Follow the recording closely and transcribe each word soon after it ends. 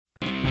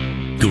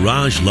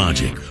Garage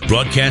Logic,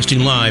 broadcasting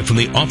live from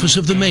the office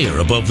of the mayor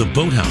above the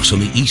boathouse on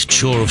the east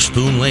shore of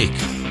Spoon Lake.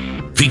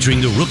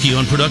 Featuring the rookie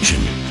on production,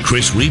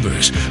 Chris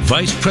Reavers,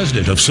 Vice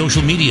President of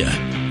Social Media,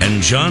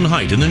 and John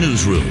Haidt in the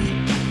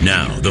newsroom.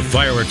 Now, the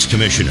Fireworks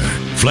Commissioner,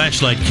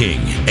 Flashlight King,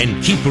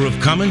 and Keeper of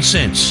Common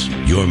Sense,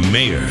 your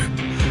mayor,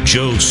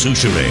 Joe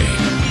Soucheray.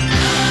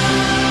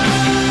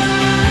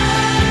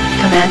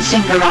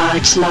 Commencing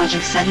Garage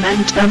Logic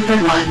segment number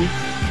 1.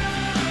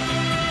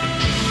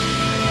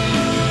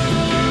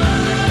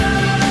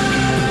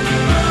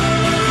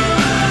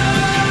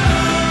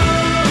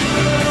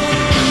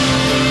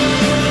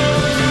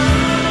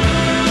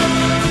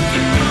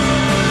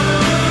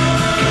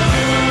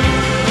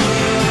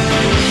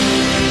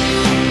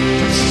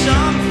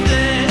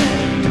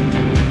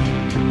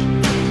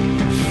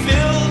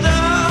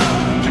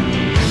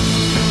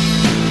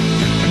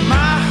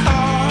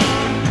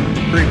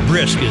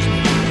 Brisk, isn't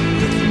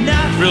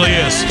it? Really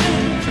is.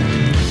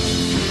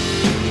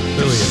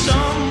 Really is.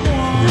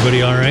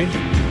 Everybody all right?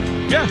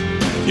 Yeah.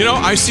 You know,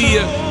 I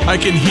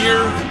can hear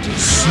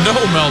snow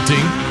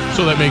melting,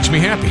 so that makes me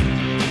happy.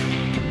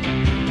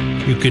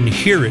 You can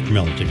hear it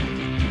melting.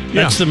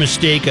 That's the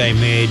mistake I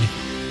made.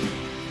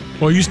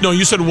 Well,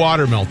 you said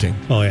water melting.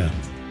 Oh, yeah.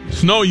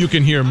 Snow you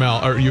can hear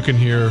you can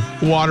hear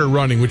water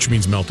running, which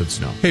means melted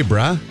snow. Hey,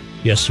 brah.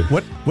 Yes, sir.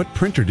 What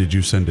printer did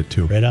you send it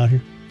to? Right out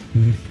here?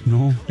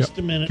 No. Just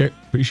a minute. Okay,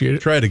 appreciate it.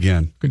 Try it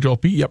again. Control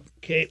P, yep.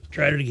 Okay,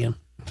 tried it again.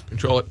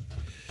 Control it.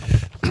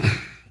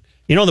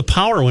 You know, the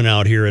power went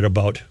out here at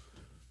about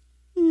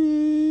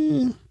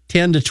 10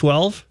 to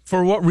 12.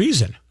 For what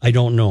reason? I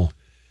don't know.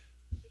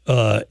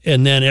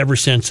 And then ever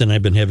since then,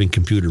 I've been having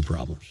computer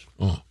problems.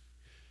 Oh,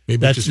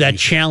 maybe that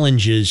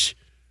challenges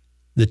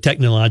the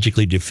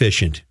technologically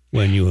deficient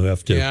when you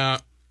have to. Yeah,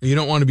 you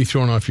don't want to be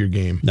thrown off your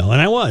game. No,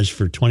 and I was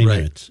for 20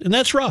 minutes, and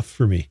that's rough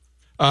for me.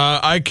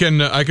 I can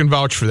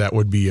vouch for that.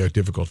 Would be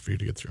difficult for you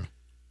to get through.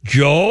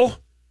 Joe,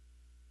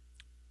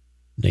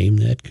 name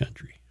that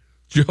country.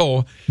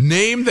 Joe,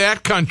 name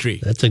that country.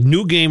 That's a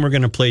new game we're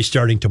going to play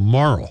starting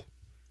tomorrow.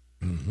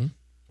 Mm-hmm.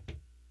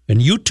 And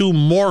you two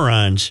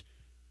morons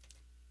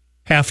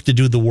have to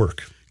do the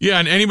work. Yeah,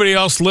 and anybody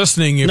else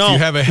listening, if you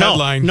have a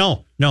headline.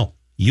 No.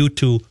 You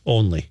two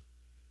only.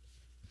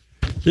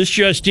 This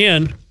just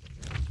in.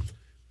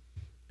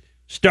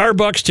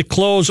 Starbucks to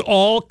close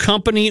all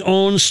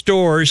company-owned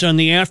stores on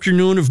the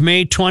afternoon of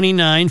May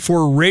 29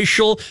 for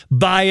Racial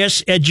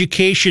Bias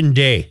Education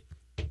Day.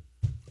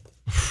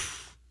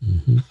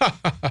 Mm-hmm.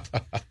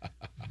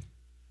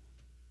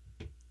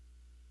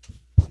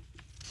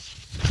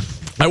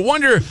 I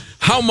wonder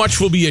how much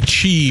will be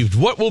achieved.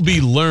 What will be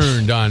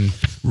learned on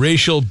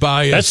racial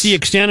bias? That's the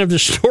extent of the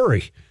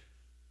story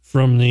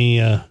from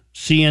the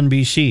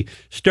CNBC.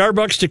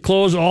 Starbucks to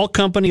close all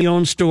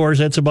company-owned stores,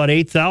 that's about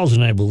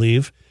 8,000, I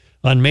believe,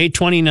 on May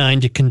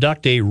 29 to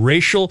conduct a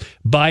racial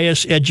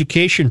bias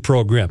education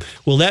program.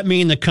 Will that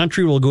mean the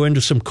country will go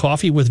into some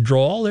coffee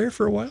withdrawal there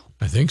for a while?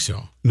 I think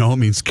so. No, it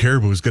means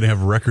Caribou is going to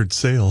have record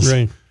sales.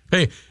 Right.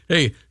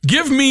 Hey,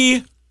 give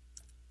me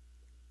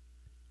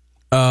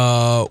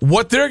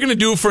what they're going to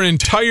do for an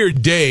entire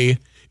day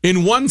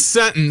in one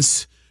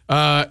sentence.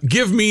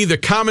 Give me the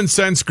common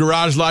sense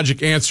Garage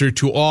Logic answer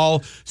to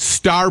all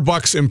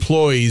Starbucks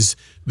employees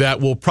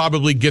that will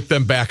probably get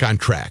them back on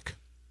track.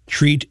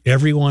 Treat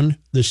everyone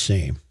the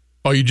same.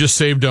 Oh, you just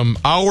saved them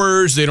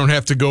hours. They don't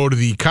have to go to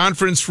the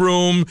conference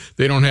room.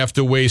 They don't have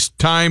to waste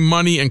time,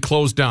 money, and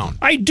close down.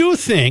 I do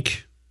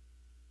think,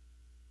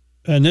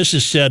 and this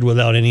is said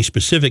without any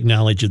specific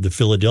knowledge of the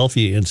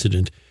Philadelphia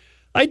incident,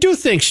 I do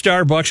think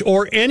Starbucks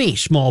or any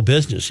small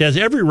business has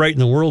every right in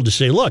the world to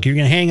say, look, you're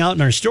going to hang out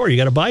in our store. You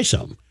got to buy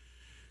something.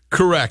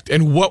 Correct.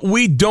 And what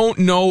we don't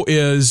know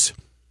is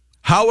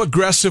how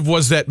aggressive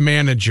was that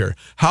manager?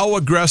 How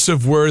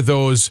aggressive were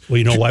those? Well,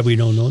 you know why we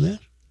don't know that?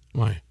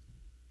 Why?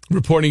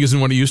 Reporting isn't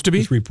what it used to be?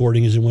 Because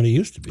reporting isn't what it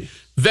used to be.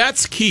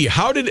 That's key.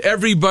 How did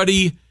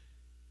everybody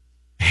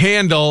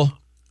handle,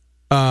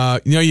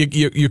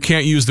 you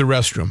can't use the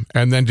restroom?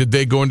 And then did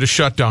they go into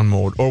shutdown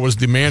mode? Or was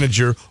the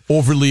manager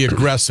overly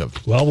aggressive?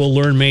 Well, we'll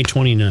learn May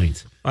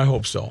 29th. I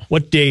hope so.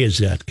 What day is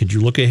that? Could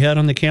you look ahead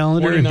on the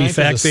calendar and be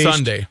fact-based? Is a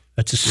Sunday.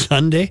 That's a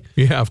Sunday?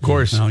 Yeah, of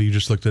course. No, you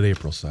just looked at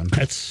April, son.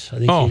 I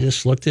think you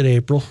just looked at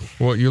April.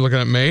 What, you're looking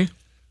at May?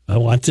 I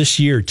want this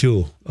year,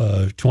 too,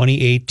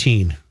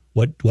 2018.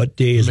 What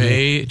day is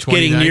May? It's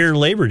getting near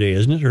Labor Day,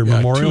 isn't it? Or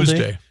Memorial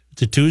Tuesday. Day?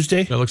 It's a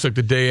Tuesday? That looks like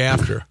the day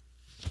after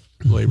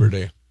Labor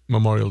Day,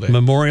 Memorial Day.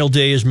 Memorial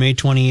Day is May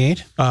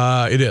 28?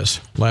 It is.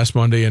 Last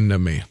Monday in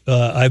May.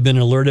 I've been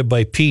alerted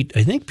by Pete.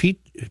 I think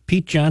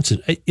Pete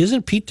Johnson.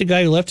 Isn't Pete the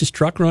guy who left his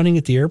truck running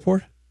at the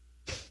airport?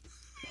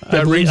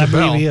 That rings a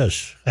bell.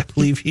 I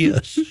believe he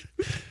is.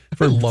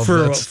 For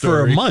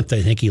a month,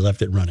 I think he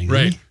left it running.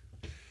 Right.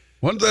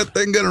 When's that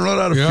thing going to run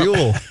out of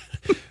fuel?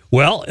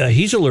 Well,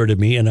 he's alerted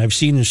me, and I've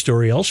seen this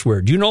story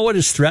elsewhere. Do you know what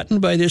is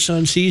threatened by this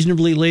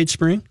unseasonably late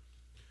spring?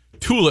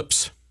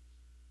 Tulips.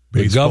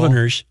 The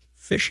governor's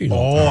fishing.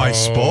 Oh, I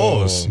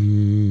suppose.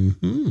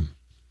 Mm-hmm.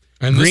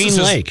 And Green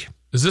Lake.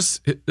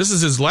 This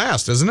is his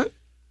last, isn't it?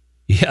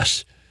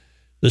 Yes.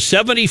 The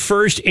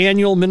 71st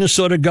annual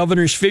Minnesota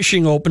Governor's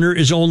Fishing Opener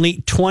is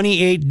only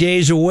 28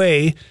 days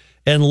away,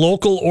 and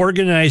local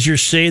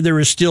organizers say there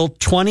is still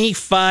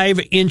 25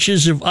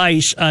 inches of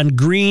ice on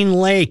Green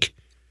Lake,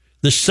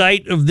 the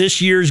site of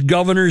this year's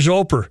Governor's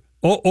Opener.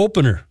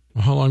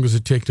 Well, how long does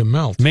it take to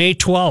melt? May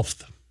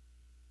 12th.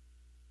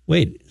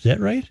 Wait, is that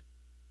right?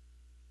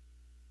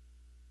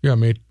 Yeah,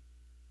 May.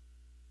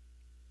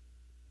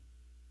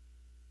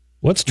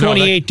 What's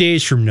 28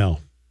 days from now?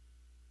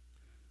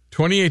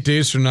 28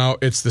 days from now,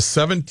 it's the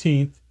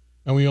 17th,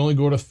 and we only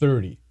go to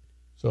 30.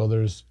 So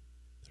there's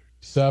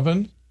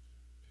 7,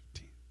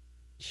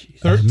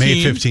 13.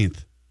 May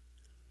 15th.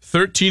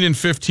 13 and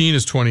 15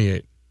 is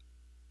 28.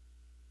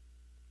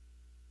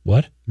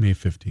 What? May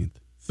 15th.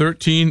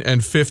 13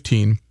 and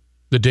 15,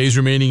 the days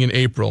remaining in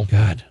April.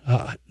 God,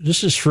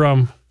 this is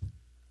from,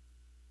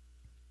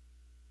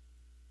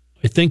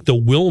 I think, the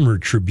Wilmer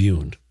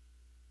Tribune.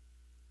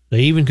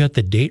 They even got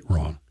the date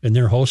wrong, and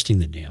they're hosting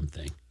the damn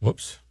thing.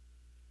 Whoops.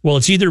 Well,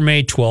 it's either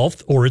May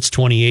 12th or it's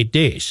 28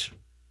 days.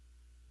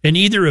 In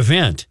either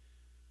event,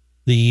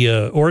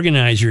 the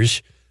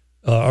organizers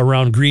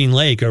around Green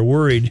Lake are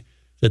worried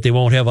that they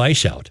won't have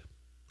ice out.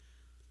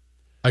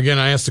 Again,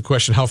 I asked the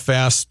question, how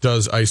fast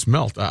does ice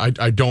melt?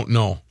 I don't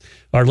know.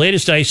 Our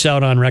latest ice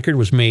out on record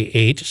was May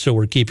 8th, so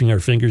we're keeping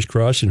our fingers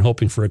crossed and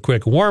hoping for a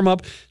quick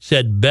warm-up,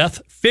 said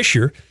Beth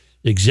Fisher,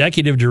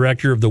 Executive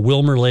Director of the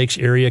Wilmer Lakes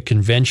Area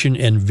Convention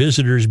and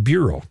Visitors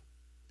Bureau.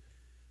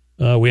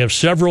 We have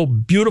several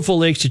beautiful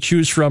lakes to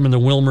choose from in the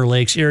Wilmer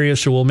Lakes area,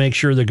 so we'll make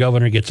sure the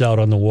governor gets out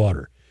on the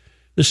water.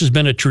 This has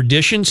been a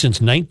tradition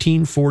since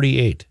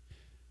 1948.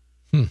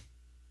 I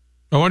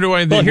wonder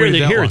why they Well,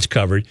 waited that here long. it's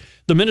covered.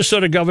 The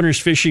Minnesota Governor's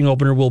Fishing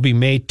Opener will be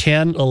May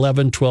 10,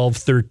 11, 12,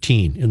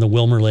 13 in the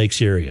Wilmer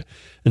Lakes area.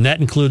 And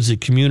that includes the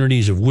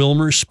communities of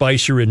Wilmer,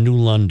 Spicer, and New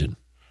London.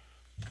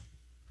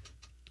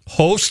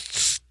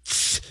 Hosts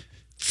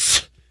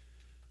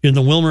in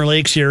the Wilmer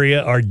Lakes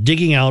area are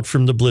digging out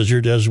from the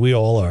blizzard, as we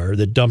all are,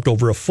 that dumped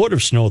over a foot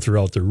of snow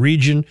throughout the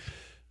region.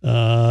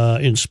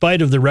 In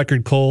spite of the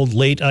record cold,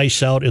 late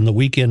ice out, and the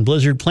weekend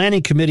blizzard,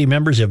 planning committee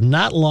members have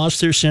not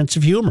lost their sense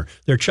of humor.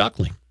 They're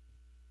chuckling.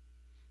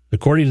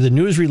 According to the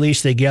news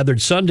release, they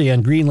gathered Sunday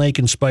on Green Lake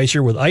and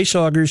Spicer with ice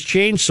augers,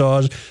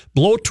 chainsaws,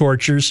 blow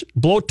torches,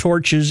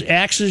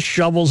 axes,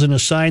 shovels, and a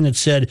sign that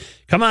said,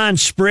 "Come on,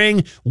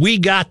 spring, we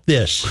got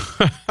this."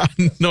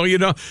 No, you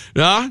don't.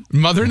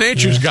 Mother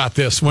Nature's got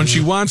this when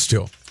she wants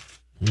to.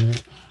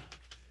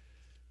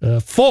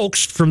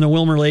 Folks from the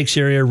Wilmer Lakes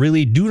area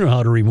really do know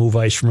how to remove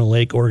ice from a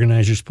lake,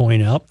 organizers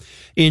point out.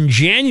 In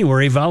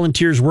January,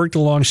 volunteers worked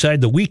alongside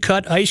the We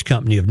Cut Ice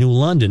Company of New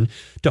London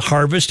to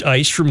harvest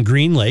ice from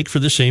Green Lake for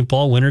the St.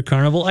 Paul Winter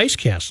Carnival Ice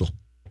Castle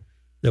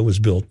that was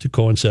built to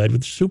coincide with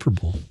the Super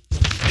Bowl.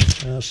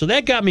 So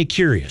that got me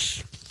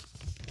curious.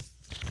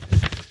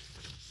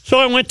 So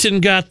I went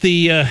and got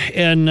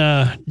and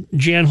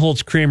Jan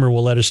Holtz Kramer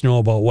will let us know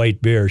about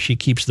White Bear. She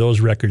keeps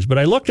those records. But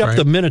I looked up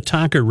the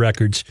Minnetonka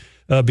records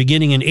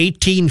beginning in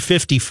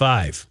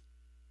 1855.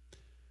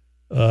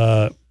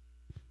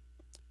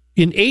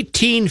 In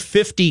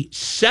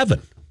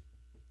 1857,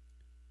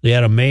 they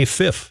had a May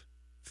 5th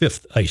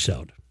ice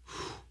out.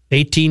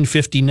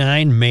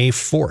 1859, May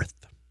 4th.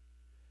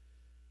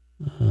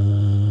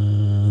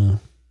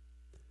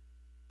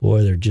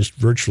 Boy, they're just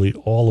virtually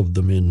all of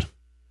them in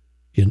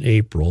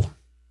April.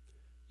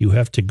 You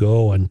have to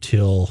go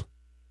until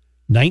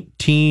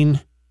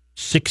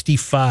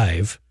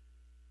 1965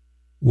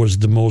 was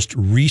the most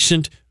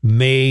recent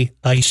May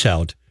ice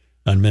out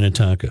on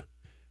Minnetonka.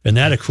 And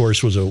that, of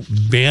course, was a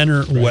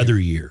banner weather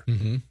year.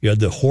 Mm-hmm. You had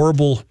the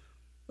horrible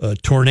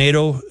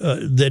tornado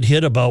that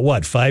hit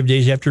about, 5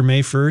 days after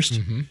May 1st?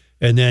 Mm-hmm.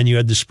 And then you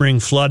had the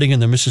spring flooding in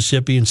the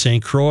Mississippi and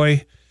St.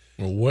 Croix.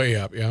 Well, way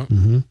up, yeah.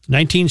 Mm-hmm.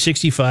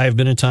 1965,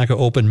 Minnetonka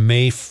opened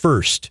May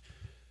 1st.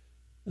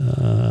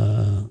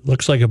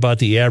 Looks like about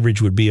the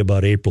average would be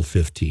about April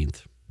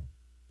 15th.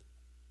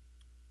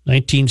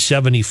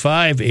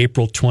 1975,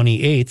 April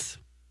 28th.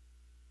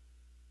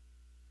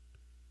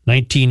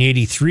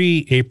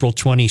 1983, April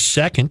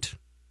 22nd.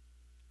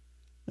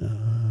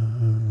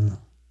 I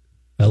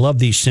love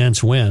these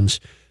since whens.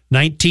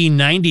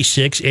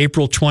 1996,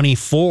 April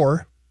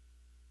 24.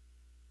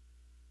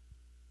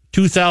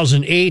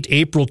 2008,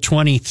 April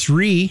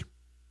 23.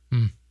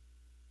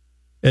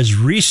 As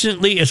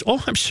recently as,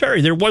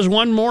 there was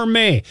one more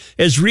May.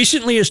 As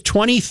recently as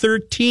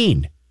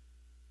 2013,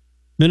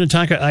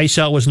 Minnetonka ice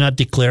out was not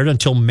declared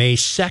until May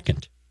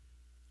 2nd.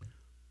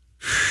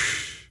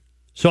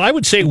 So I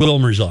would say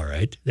Wilmer's all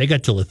right. They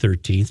got till the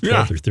 13th,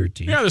 12th or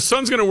 13th. Yeah, the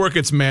sun's going to work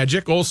its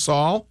magic. Old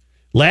Saul.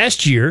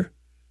 Last year,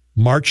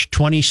 March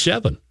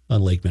 27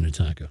 on Lake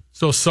Minnetonka.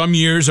 So some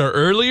years are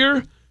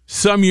earlier,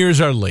 some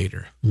years are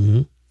later.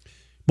 Mm-hmm.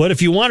 But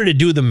if you wanted to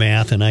do the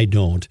math, and I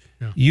don't,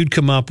 you'd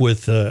come up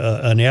with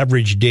an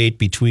average date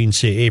between,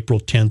 say, April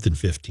 10th and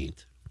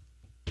 15th.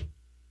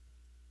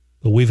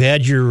 But we've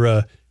had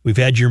your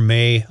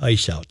May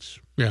ice outs.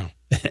 Yeah.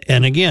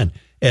 And again,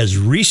 as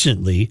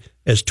recently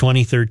as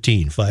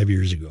 2013, 5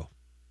 years ago.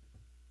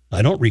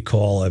 I don't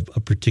recall a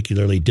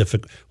particularly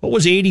difficult. What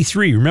was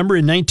 83? Remember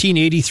in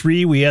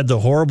 1983 we had the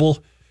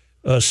horrible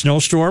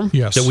snowstorm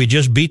that we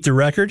just beat the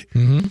record?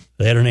 Mm-hmm.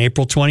 They had an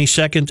April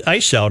 22nd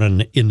ice out in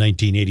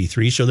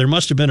 1983, so there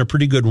must have been a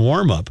pretty good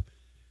warm-up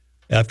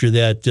after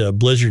that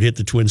blizzard hit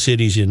the Twin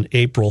Cities in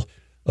April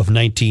of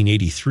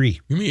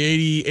 1983. Give me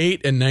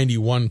 88 and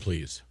 91,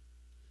 please.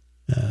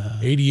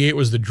 88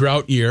 was the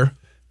drought year.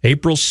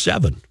 April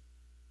 7.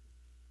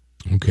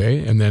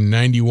 Okay, and then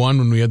 91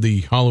 when we had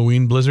the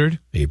Halloween blizzard?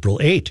 April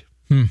 8.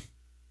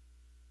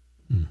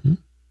 Mm-hmm.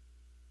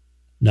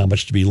 Not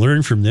much to be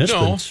learned from this.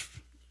 No. But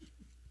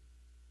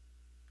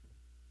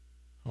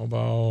how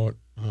about...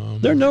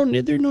 There's no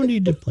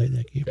need to play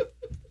that game.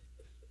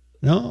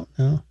 No.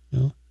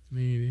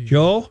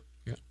 Joe?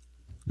 Yeah.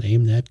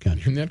 Name that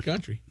country. In that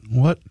country.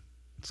 What?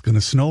 It's going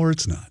to snow or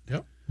it's not?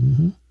 Yep.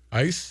 Mm-hmm.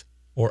 Ice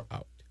or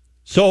out.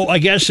 So I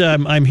guess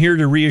I'm here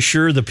to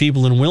reassure the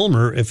people in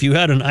Wilmer. If you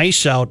had an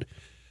ice out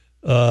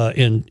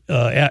in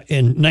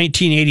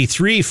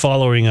 1983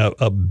 following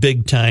a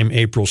big time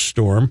April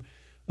storm,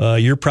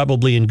 you're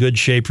probably in good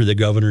shape for the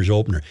governor's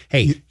opener.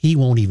 Hey, he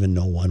won't even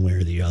know one way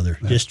or the other.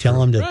 Just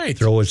tell him to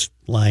throw his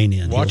line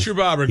in. Watch your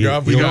bobber,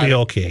 Gov. He'll be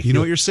okay. You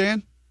know what you're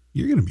saying?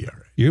 You're going to be all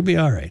right. You'll be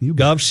all right.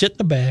 Gov, sit in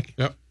the back.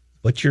 Yep.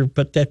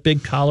 Put that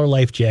big collar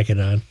life jacket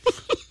on.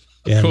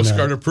 And, Coast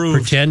Guard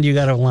approved. Pretend you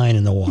got a line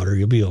in the water.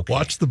 You'll be okay.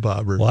 Watch the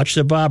bobber. Watch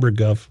the bobber,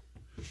 Gov.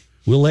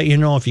 We'll let you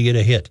know if you get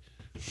a hit.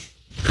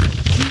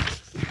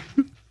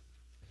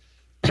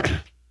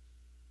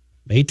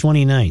 May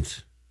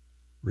 29th,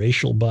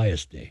 Racial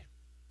Bias Day.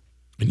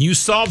 And you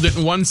solved it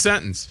in one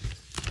sentence.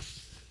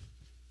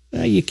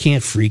 You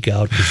can't freak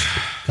out because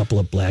a couple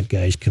of black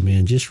guys come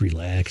in. Just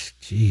relax.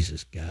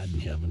 Jesus, God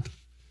in heaven.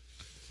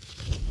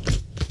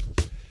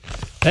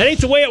 That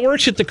ain't the way it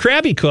works at the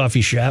Krabby Coffee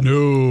Shop.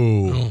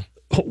 No.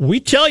 We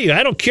tell you,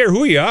 I don't care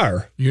who you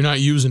are. You're not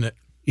using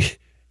it.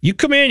 You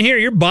come in here,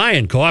 you're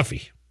buying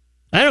coffee.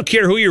 I don't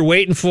care who you're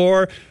waiting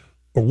for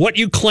or what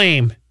you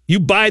claim. You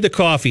buy the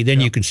coffee,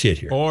 then you can sit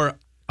here. Or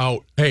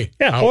out. Hey.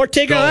 Yeah, out. or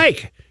take a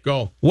hike.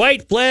 Go.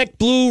 White, black,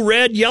 blue,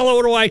 red, yellow,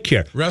 what do I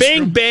care? Restroom?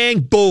 Bang, bang,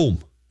 boom.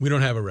 We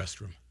don't have a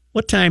restroom.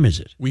 What time is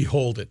it? We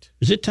hold it.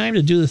 Is it time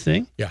to do the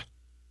thing? Yeah.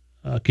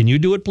 Can you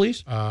do it,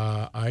 please?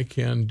 I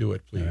can do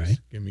it, please. All right.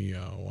 Give me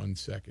 1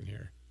 second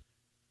here.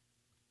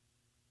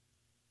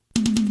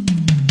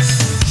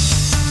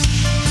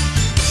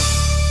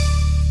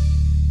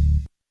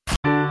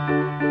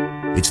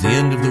 It's the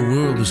end of the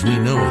world as we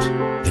know it,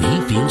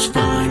 and he feels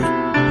fine.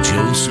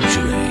 Joe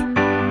Souchere.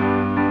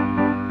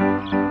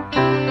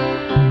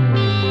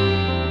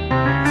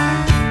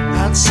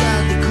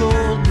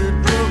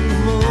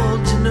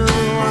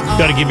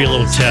 Got to give you a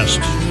little test.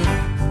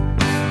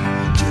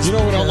 You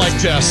know we don't like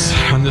tests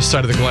on this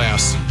side of the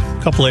glass.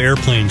 A couple of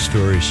airplane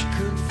stories.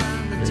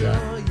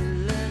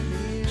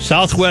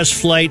 Southwest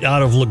flight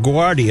out of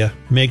LaGuardia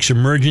makes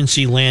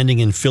emergency landing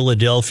in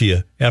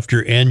Philadelphia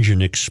after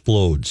engine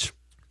explodes.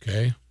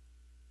 Okay.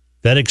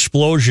 That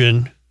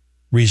explosion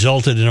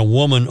resulted in a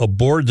woman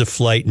aboard the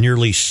flight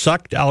nearly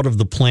sucked out of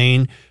the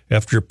plane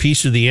after a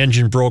piece of the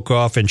engine broke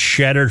off and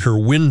shattered her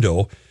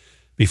window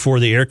before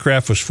the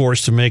aircraft was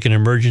forced to make an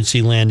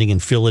emergency landing in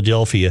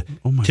Philadelphia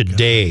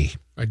today. God.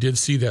 I did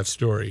see that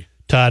story.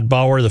 Todd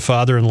Bauer, the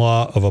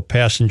father-in-law of a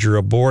passenger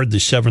aboard the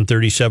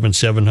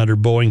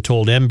 737-700 Boeing,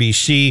 told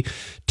NBC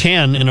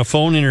 10 in a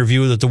phone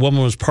interview that the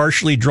woman was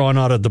partially drawn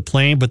out of the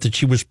plane, but that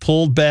she was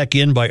pulled back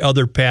in by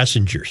other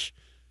passengers.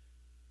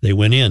 They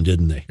went in,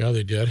 didn't they? Yeah,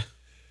 they did.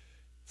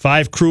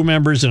 5 crew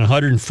members and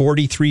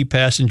 143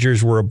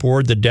 passengers were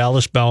aboard the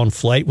Dallas-bound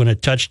flight when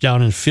it touched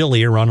down in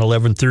Philly around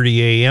 11:30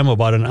 a.m.,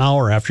 about an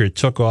hour after it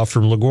took off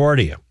from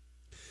LaGuardia.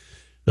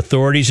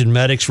 Authorities and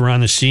medics were on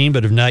the scene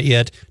but have not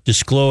yet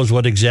disclosed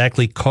what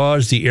exactly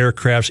caused the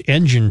aircraft's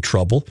engine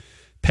trouble.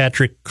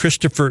 Patrick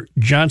Christopher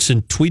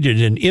Johnson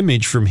tweeted an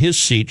image from his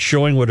seat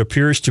showing what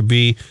appears to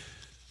be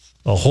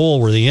a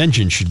hole where the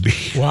engine should be.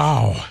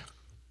 Wow.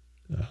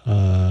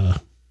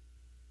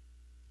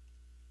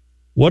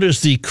 What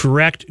is the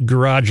correct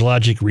Garage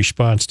Logic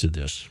response to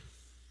this?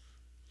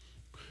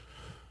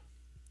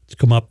 It's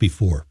come up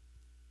before.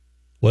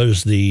 What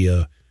is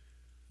the...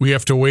 we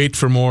have to wait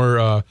for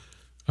more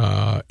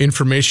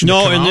information to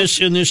come out?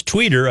 in this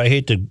tweeter, I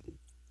hate to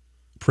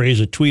praise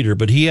a tweeter,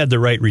 but he had the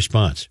right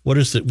response. What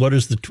is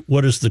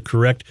the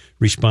correct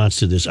response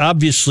to this?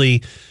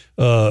 Obviously...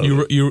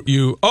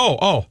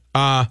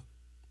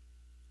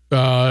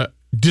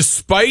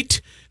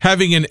 despite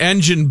having an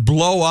engine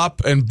blow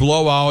up and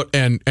blow out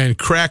and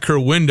crack her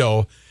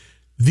window,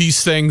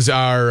 these things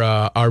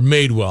are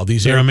made well.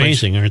 They're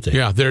amazing, aren't they?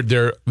 Yeah,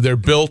 they're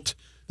built.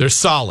 They're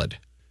solid.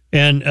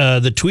 And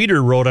the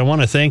tweeter wrote, "I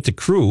want to thank the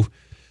crew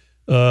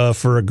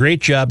for a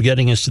great job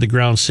getting us to the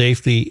ground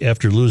safely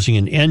after losing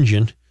an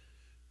engine."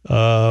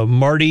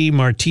 Marty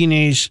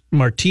Martinez,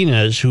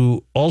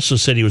 who also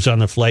said he was on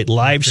the flight,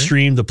 live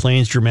streamed the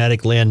plane's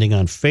dramatic landing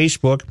on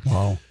Facebook.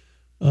 Wow.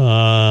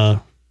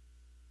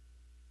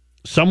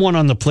 Someone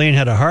on the plane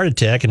had a heart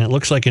attack, and it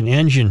looks like an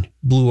engine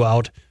blew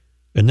out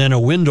and then a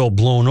window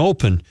blown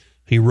open.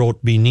 He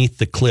wrote beneath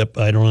the clip,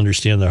 I don't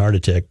understand the heart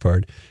attack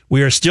part.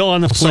 We are still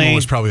on the Someone plane.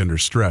 was probably under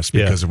stress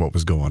because of what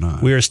was going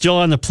on. We are still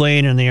on the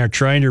plane, and they are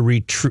trying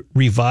to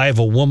revive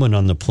a woman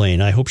on the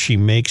plane. I hope she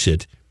makes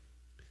it.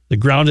 The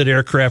grounded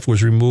aircraft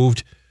was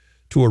removed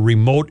to a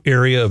remote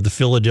area of the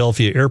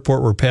Philadelphia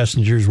airport where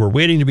passengers were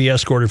waiting to be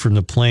escorted from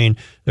the plane,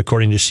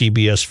 according to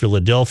CBS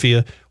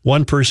Philadelphia.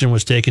 One person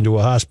was taken to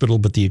a hospital,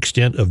 but the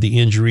extent of the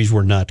injuries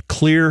were not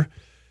clear.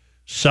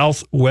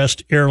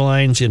 Southwest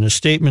Airlines, in a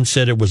statement,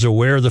 said it was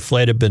aware the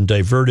flight had been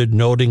diverted,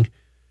 noting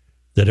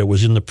that it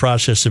was in the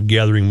process of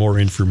gathering more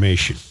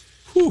information.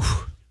 Whew.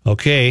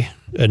 Okay,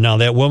 and now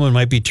that woman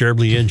might be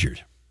terribly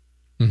injured,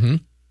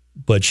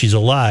 but she's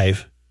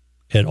alive,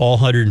 and all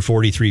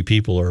 143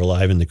 people are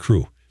alive in the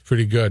crew.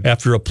 Pretty good.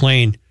 After a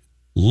plane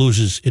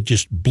loses, it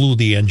just blew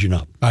the engine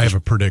up. I have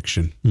a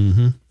prediction.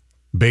 Mm-hmm.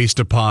 Based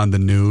upon the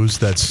news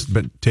that's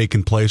been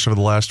taking place over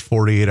the last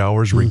 48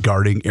 hours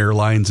regarding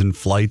airlines and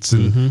flights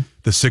and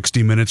the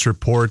 60 Minutes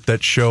report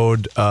that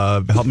showed,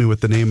 help me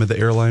with the name of the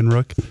airline,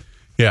 Rook?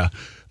 Yeah.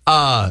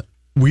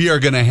 We are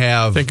going to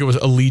have... I think it was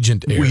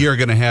Allegiant Air. We are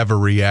going to have a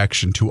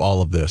reaction to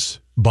all of this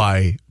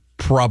by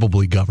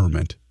probably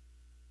government.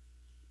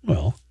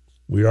 Well,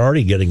 we're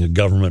already getting a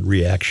government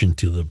reaction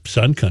to the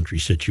Sun Country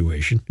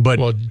situation. But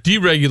Well,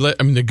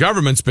 the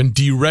government's been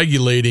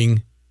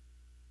deregulating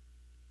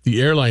the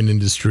airline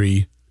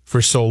industry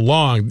for so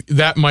long.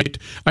 That might,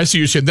 I see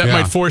you saying, that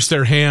might force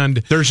their hand.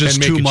 there's just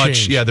and too make a much.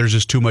 change. Yeah, there's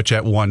just too much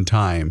at one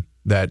time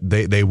that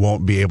they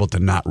won't be able to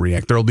not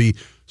react. There'll be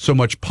so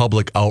much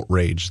public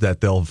outrage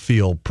that they'll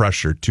feel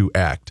pressure to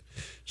act.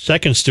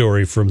 Second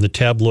story from the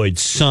tabloid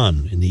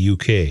Sun in the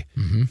UK.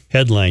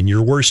 Headline,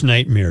 Your Worst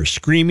Nightmare.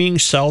 Screaming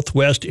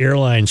Southwest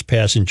Airlines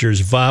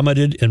passengers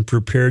vomited and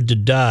prepared to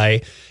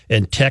die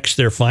and text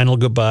their final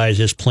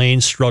goodbyes as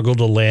planes struggled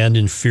to land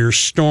in fierce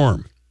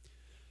storm.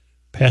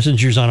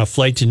 Passengers on a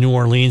flight to New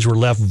Orleans were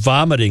left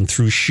vomiting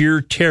through sheer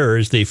terror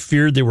as they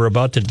feared they were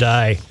about to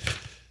die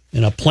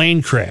in a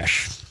plane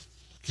crash.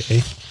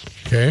 Okay.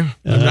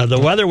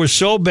 The weather was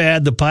so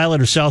bad, the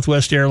pilot of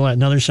Southwest Airlines,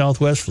 another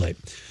Southwest flight,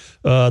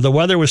 the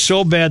weather was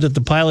so bad that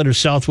the pilot of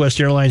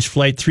Southwest Airlines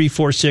Flight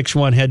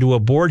 3461 had to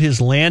abort his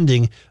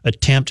landing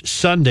attempt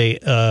Sunday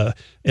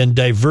and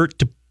divert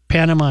to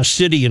Panama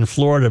City in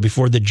Florida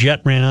before the jet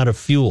ran out of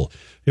fuel.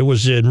 It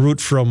was en route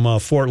from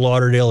Fort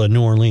Lauderdale and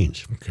New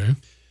Orleans. Okay.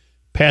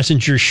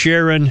 Passenger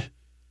Sharon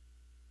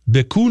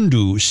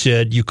Bekundu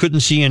said you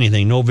couldn't see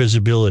anything, no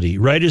visibility.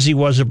 Right as he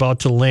was about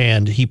to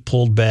land, he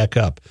pulled back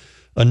up.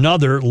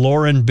 Another,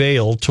 Lauren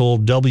Bale,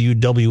 told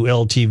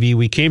WWL-TV,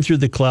 we came through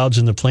the clouds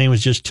and the plane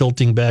was just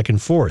tilting back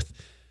and forth.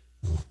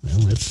 Well,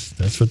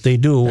 that's what they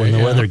do when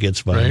the weather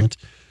gets violent.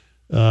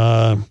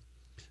 Right.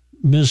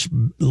 Ms.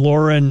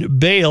 Lauren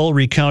Bale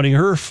recounting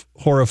her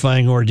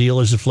horrifying ordeal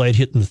as the flight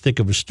hit in the thick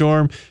of a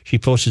storm. She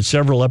posted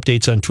several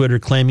updates on Twitter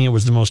claiming it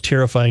was the most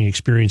terrifying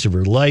experience of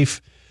her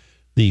life.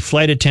 The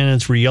flight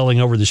attendants were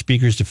yelling over the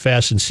speakers to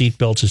fasten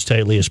seatbelts as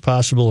tightly as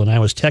possible, and I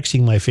was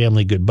texting my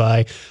family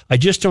goodbye. I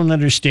just don't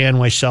understand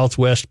why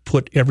Southwest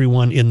put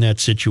everyone in that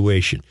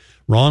situation.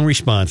 Wrong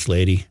response,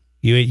 lady.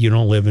 You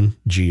don't live in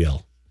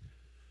GL.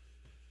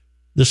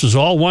 This was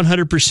all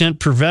 100%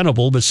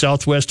 preventable, but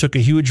Southwest took a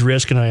huge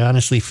risk, and I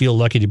honestly feel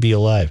lucky to be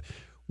alive.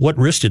 What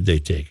risk did they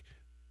take?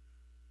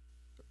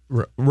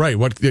 Right.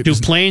 Do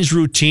planes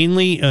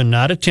routinely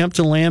not attempt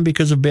to land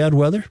because of bad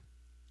weather?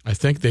 I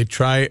think they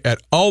try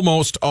at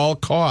almost all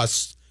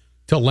costs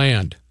to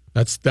land.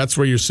 That's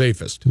where you're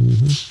safest.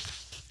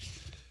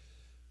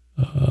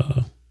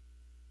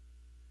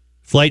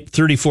 Flight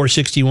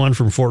 3461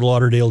 from Fort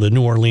Lauderdale to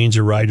New Orleans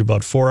arrived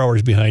about 4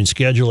 hours behind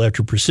schedule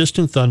after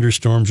persistent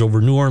thunderstorms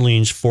over New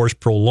Orleans forced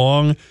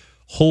prolonged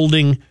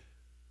holding,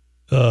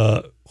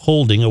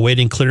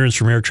 awaiting clearance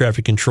from air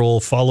traffic control,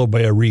 followed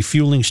by a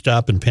refueling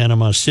stop in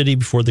Panama City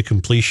before the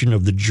completion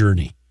of the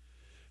journey.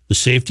 The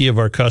safety of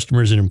our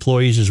customers and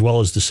employees, as well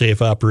as the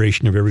safe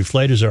operation of every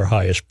flight, is our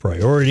highest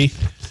priority.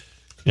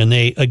 And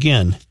they,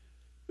 again,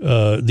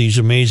 these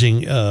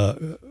amazing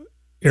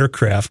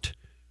aircraft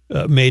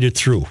made it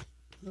through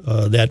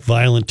that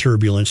violent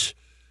turbulence.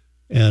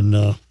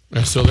 And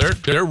so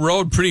they're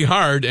rode pretty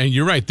hard, and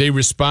you're right. They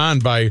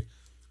respond by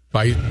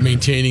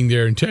maintaining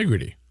their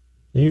integrity.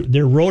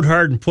 They're rode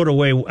hard and put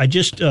away. I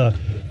just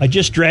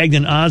dragged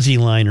an Aussie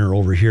liner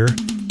over here.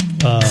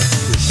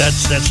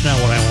 That's not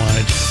what I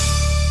wanted.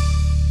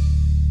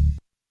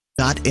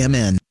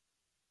 .mn.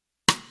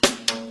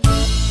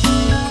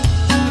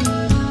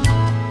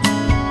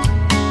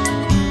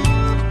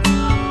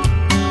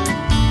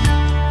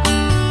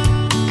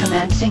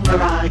 Commencing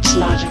Garage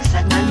Logic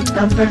segment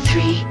number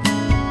 3.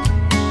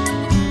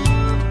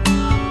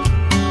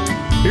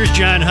 Here's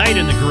John Haidt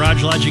in the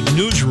Garage Logic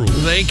newsroom.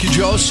 Thank you,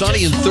 Joe.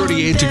 Sunny and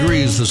 38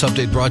 degrees. This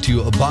update brought to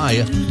you by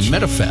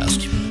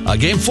MetaFast.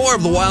 Game 4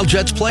 of the Wild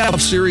Jets playoff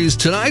series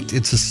tonight.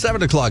 It's a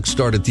 7 o'clock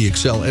start at the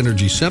Xcel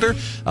Energy Center.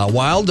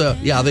 Wild,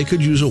 they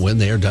could use a win.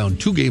 They are down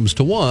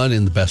 2-1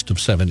 in the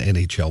best-of-7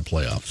 NHL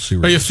playoff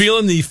series. Are you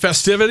feeling the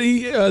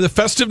festivity, the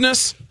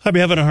festiveness? I'm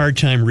having a hard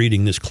time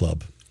reading this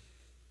club.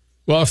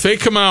 Well, if they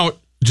come out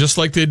just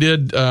like they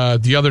did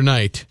the other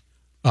night,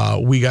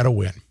 we got to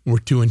win. We're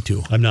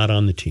 2-2. I'm not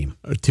on the team.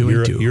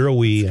 2-2. You're a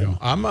we.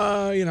 I'm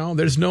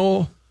there's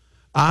no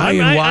I in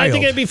Wild. I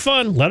think it'd be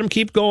fun. Let them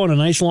keep going. A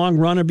nice long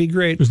run would be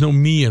great. There's no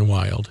me in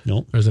Wild.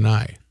 Nope. There's an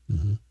I.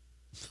 Mm-hmm.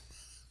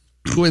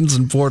 Twins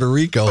in Puerto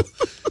Rico.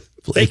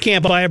 They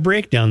can't buy a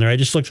break down there. I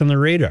just looked on the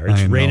radar.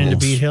 It's raining to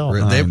beat hell.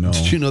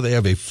 Did you know they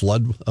have a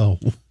flood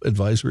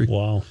advisory?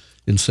 Wow.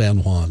 In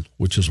San Juan,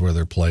 which is where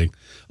they're playing.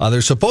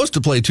 They're supposed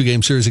to play a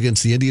 2-game series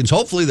against the Indians.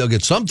 Hopefully they'll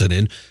get something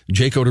in.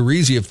 Jake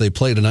Odorizzi, if they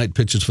play tonight,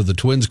 pitches for the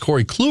Twins.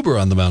 Corey Kluber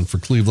on the mound for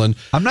Cleveland.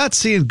 I'm not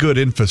seeing good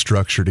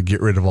infrastructure to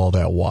get rid of all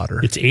that water.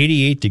 It's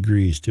 88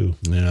 degrees, too.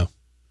 Yeah.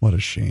 What a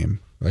shame.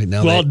 Right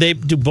now. Well, do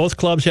both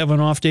clubs have an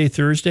off day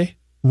Thursday?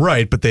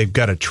 Right, but they've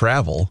got to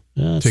travel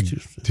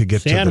to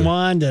get San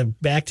Juan to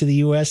back to the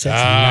U.S.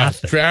 That's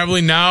nothing.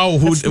 Traveling now,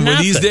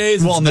 these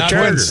days? Well,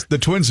 the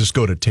Twins just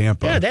go to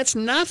Tampa. Yeah, that's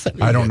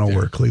nothing. I don't know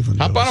where Cleveland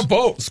goes. Hop on a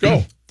boat. Let's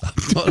go.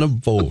 On a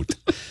boat.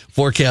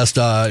 Forecast,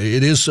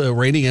 it is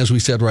raining, as we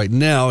said, right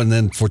now. And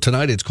then for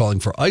tonight, it's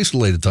calling for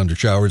isolated thunder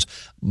showers,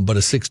 but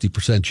a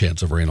 60%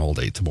 chance of rain all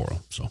day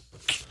tomorrow. So,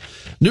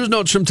 news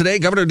notes from today.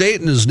 Governor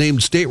Dayton has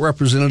named State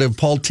Representative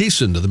Paul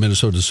Thiessen to the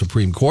Minnesota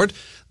Supreme Court.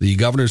 The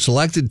governor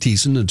selected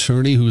Thiessen, an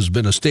attorney who's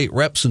been a state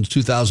rep since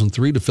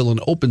 2003, to fill an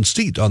open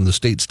seat on the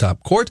state's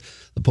top court.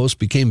 The post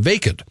became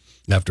vacant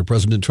after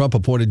President Trump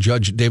appointed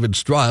Judge David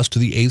Strauss to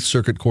the 8th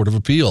Circuit Court of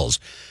Appeals.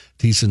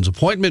 Thiessen's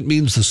appointment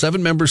means the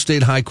 7-member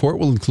state high court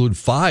will include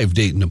 5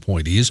 Dayton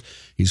appointees.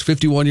 He's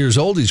 51 years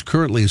old. He's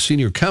currently a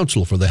senior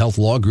counsel for the health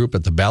law group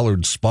at the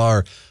Ballard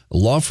Spahr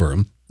law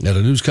firm. At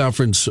a news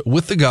conference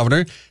with the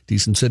governor,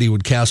 Thiessen said he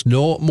would cast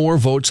no more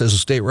votes as a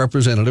state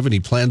representative, and he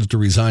plans to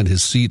resign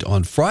his seat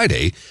on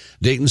Friday.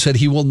 Dayton said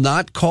he will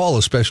not call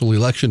a special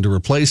election to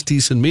replace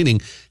Thiessen,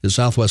 meaning his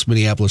Southwest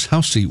Minneapolis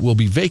House seat will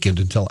be vacant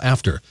until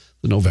after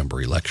the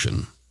November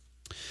election.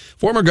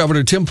 Former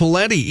Governor Tim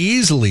Pawlenty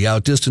easily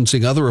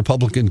outdistancing other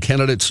Republican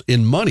candidates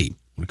in money.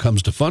 When it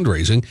comes to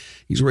fundraising,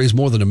 he's raised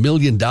more than $1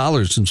 million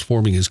since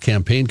forming his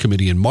campaign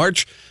committee in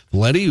March.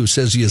 Pawlenty, who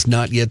says he has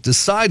not yet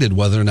decided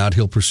whether or not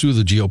he'll pursue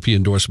the GOP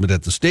endorsement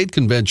at the state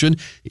convention.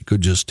 He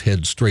could just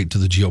head straight to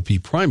the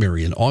GOP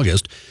primary in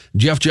August.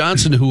 Jeff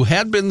Johnson, who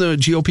had been the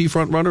GOP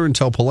frontrunner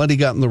until Pawlenty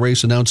got in the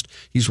race, announced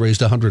he's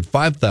raised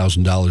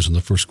 $105,000 in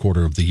the first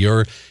quarter of the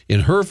year.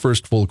 In her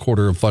first full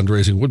quarter of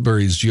fundraising,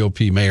 Woodbury's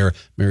GOP mayor,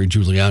 Mary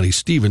Giuliani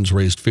Stevens,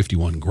 raised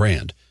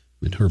 $51,000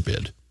 in her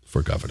bid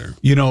for governor.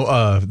 You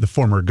know, the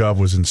former Gov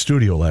was in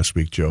studio last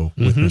week, Joe,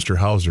 with Mr.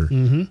 Hauser.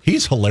 Mm-hmm.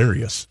 He's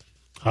hilarious.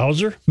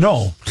 Hauser?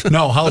 No,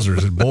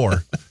 Hauser's a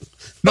bore.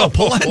 No,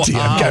 Pawlenty.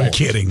 Wow. I'm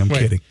kidding. I'm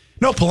kidding.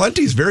 No,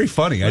 Pawlenty's very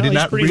funny. Well, I did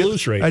not. Pretty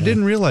loose right I now.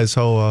 didn't realize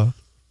how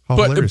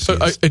hilarious he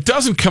is. It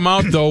doesn't come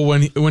out though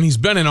when he's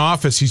been in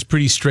office. He's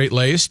pretty straight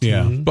laced.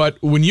 Yeah. Mm-hmm. But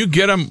when you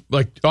get him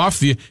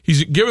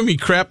he's giving me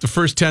crap the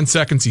first 10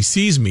 seconds he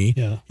sees me.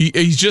 Yeah.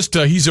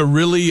 He's a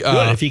really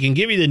good. If he can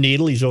give you the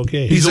needle, he's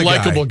okay. He's a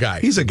likable guy.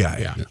 He's a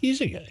guy. Yeah.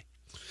 He's a guy.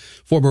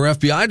 Former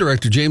FBI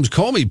Director James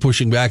Comey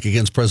pushing back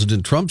against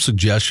President Trump's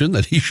suggestion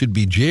that he should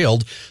be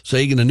jailed,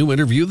 saying in a new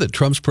interview that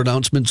Trump's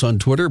pronouncements on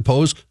Twitter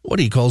pose what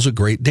he calls a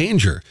great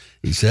danger.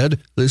 He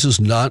said, "This is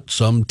not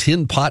some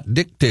tin pot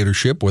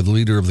dictatorship where the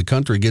leader of the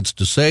country gets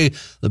to say,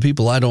 the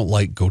people I don't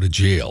like go to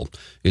jail."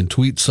 In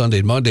tweets Sunday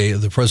and Monday,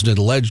 the president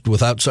alleged,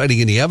 without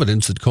citing any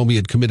evidence, that Comey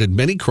had committed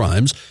many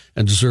crimes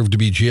and deserved to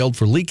be jailed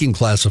for leaking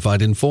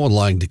classified info and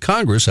lying to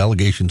Congress,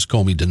 allegations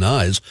Comey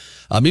denies.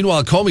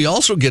 Meanwhile, Comey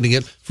also getting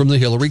it from the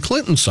Hillary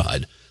Clinton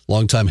side.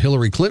 Longtime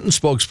Hillary Clinton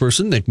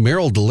spokesperson Nick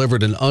Merrill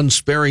delivered an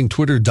unsparing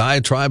Twitter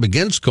diatribe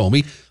against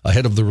Comey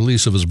ahead of the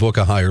release of his book,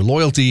 A Higher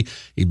Loyalty.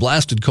 He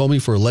blasted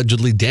Comey for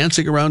allegedly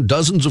dancing around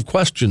dozens of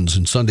questions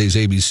in Sunday's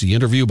ABC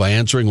interview by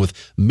answering with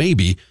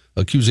maybe,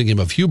 accusing him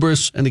of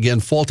hubris and again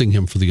faulting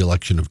him for the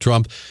election of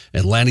Trump.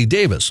 And Lanny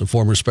Davis, a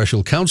former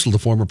special counsel to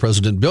former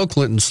President Bill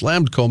Clinton,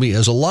 slammed Comey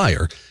as a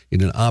liar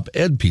in an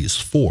op-ed piece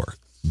for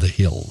The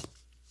Hill.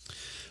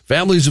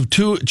 Families of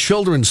 2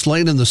 children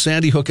slain in the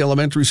Sandy Hook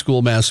Elementary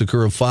School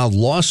massacre have filed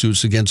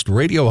lawsuits against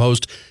radio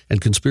host and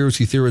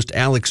conspiracy theorist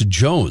Alex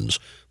Jones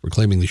for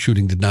claiming the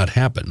shooting did not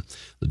happen.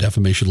 The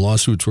defamation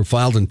lawsuits were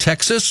filed in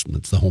Texas.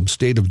 It's the home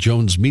state of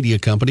Jones' media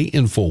company,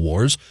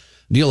 InfoWars.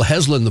 Neil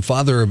Heslin, the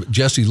father of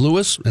Jesse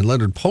Lewis, and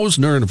Leonard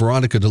Posner and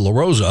Veronica De La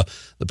Rosa,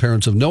 the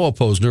parents of Noah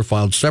Posner,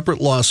 filed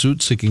separate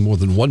lawsuits seeking more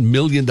than $1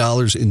 million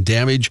in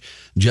damage.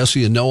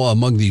 Jesse and Noah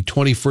among the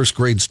 21st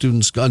grade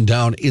students gunned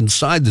down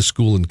inside the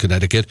school in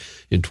Connecticut.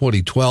 In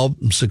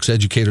 2012, 6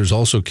 educators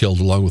also killed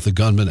along with the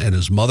gunman and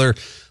his mother.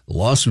 The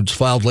lawsuits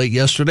filed late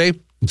yesterday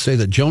say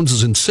that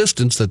Jones's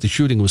insistence that the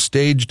shooting was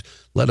staged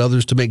led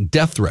others to make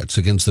death threats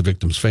against the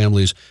victims'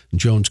 families.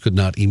 Jones could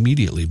not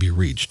immediately be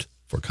reached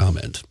for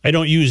comment. I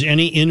don't use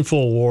any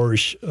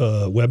InfoWars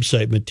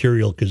website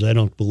material because I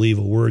don't believe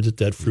a word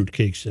that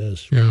fruitcake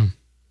says. Yeah.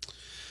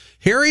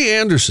 Harry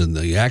Anderson,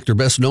 the actor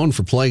best known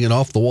for playing an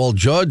off-the-wall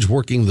judge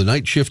working the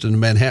night shift in a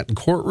Manhattan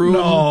courtroom.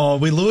 No,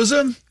 we lose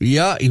him?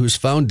 Yeah, he was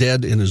found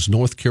dead in his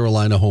North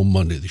Carolina home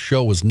Monday. The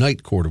show was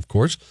Night Court, of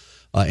course.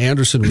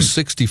 Anderson was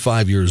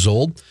 65 years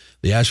old.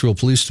 The Asheville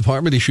Police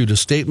Department issued a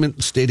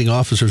statement stating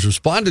officers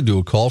responded to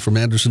a call from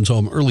Anderson's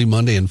home early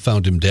Monday and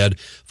found him dead.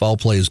 Foul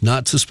play is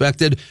not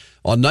suspected.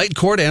 On night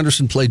court,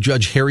 Anderson played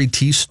Judge Harry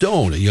T.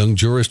 Stone, a young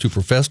jurist who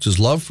professed his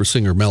love for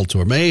singer Mel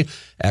Torme,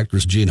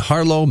 actress Jean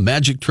Harlow,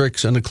 magic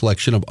tricks, and a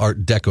collection of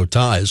Art Deco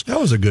ties.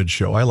 That was a good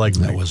show. I liked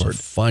That was a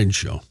fine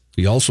show.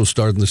 He also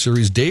starred in the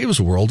series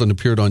Dave's World and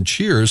appeared on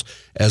Cheers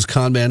as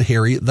conman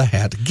Harry the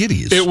Hat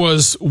Giddies. It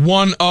was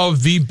one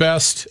of the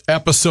best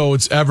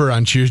episodes ever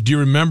on Cheers. Do you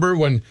remember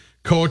when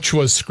Coach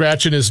was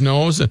scratching his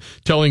nose and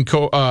telling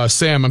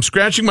Sam, I'm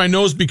scratching my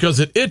nose because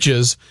it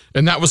itches,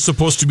 and that was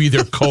supposed to be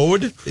their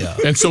code. Yeah.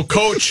 And so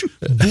Coach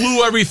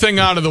blew everything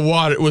out of the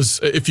water. It was,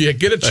 if you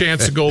get a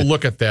chance to go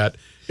look at that,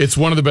 it's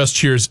one of the best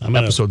Cheers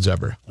episodes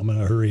ever. I'm going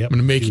to hurry up.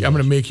 I'm going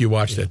to make you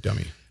watch that,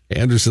 dummy.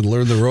 Anderson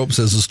learned the ropes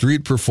as a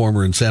street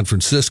performer in San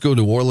Francisco,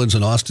 New Orleans,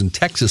 and Austin,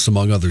 Texas,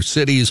 among other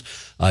cities.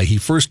 He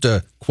first,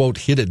 quote,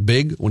 hit it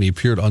big when he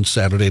appeared on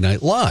Saturday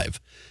Night Live.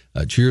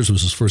 Cheers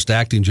was his first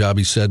acting job,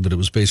 he said, but it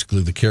was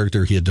basically the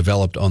character he had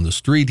developed on the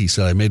street. He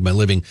said, I made my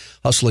living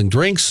hustling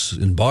drinks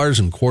in bars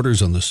and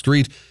quarters on the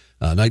street.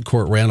 Night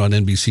Court ran on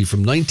NBC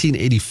from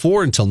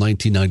 1984 until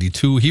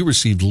 1992. He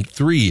received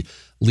 3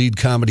 lead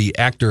comedy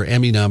actor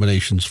Emmy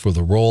nominations for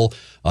the role.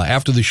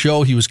 After the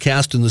show, he was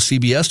cast in the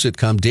CBS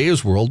sitcom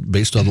Dave's World,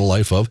 based on the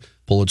life of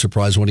Pulitzer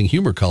Prize-winning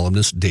humor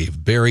columnist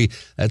Dave Barry.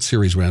 That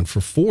series ran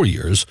for 4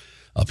 years.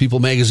 A People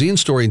magazine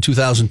story in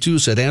 2002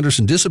 said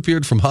Anderson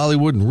disappeared from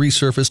Hollywood and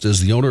resurfaced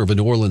as the owner of a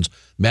New Orleans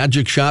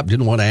magic shop,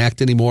 didn't want to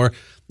act anymore.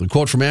 The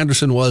quote from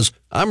Anderson was,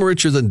 I'm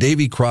richer than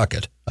Davy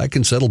Crockett. I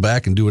can settle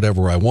back and do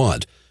whatever I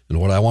want. And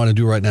what I want to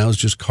do right now is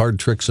just card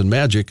tricks and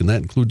magic, and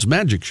that includes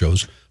magic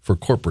shows for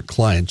corporate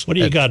clients. What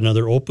do you got?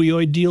 Another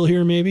opioid deal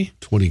here, maybe?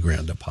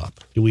 $20,000 a pop.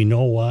 Do we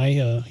know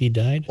why he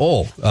died?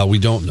 Oh, we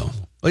don't know.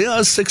 Oh, yeah,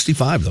 it's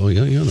 65, though.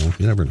 You know,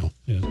 you never know.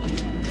 Yeah.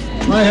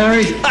 Hi,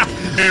 Harry.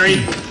 Harry.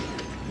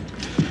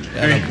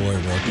 Yeah, boy,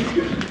 Rook.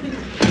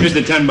 Here's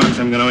the $10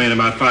 I'm going to owe you in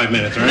about 5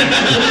 minutes, all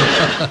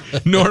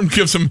right? Norm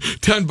gives him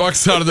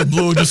 $10 out of the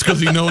blue just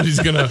because he knows he's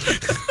going to.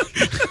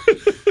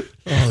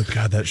 Oh,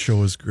 God, that show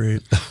was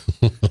great.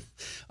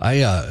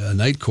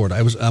 Night Court,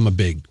 I'm a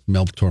big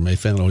Mel Torme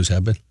fan, always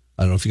have been.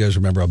 I don't know if you guys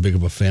remember how big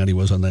of a fan he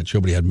was on that show,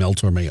 but he had Mel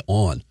Torme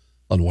on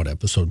one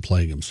episode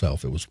playing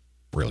himself. It was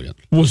brilliant.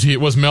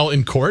 Was Mel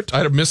in court?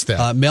 I'd have missed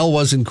that. Mel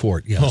was in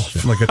court,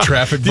 yes. Oh, like a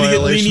traffic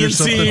violation or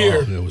something?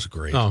 Oh, it was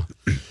great.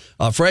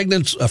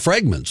 Fragments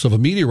of a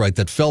meteorite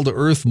that fell to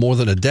Earth more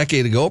than a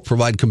decade ago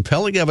provide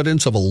compelling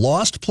evidence of a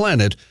lost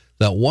planet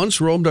that once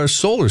roamed our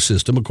solar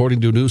system, according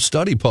to a new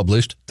study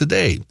published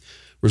today.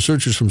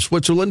 Researchers from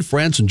Switzerland,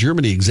 France, and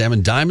Germany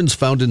examined diamonds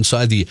found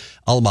inside the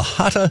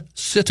Alma-Ata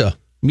Sitta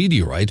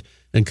meteorite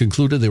and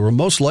concluded they were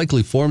most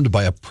likely formed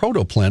by a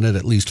protoplanet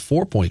at least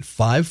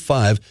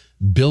 4.55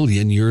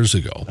 billion years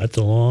ago. That's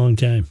a long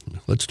time.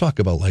 Let's talk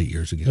about light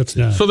years again. That's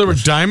not. So there were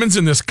diamonds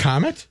in this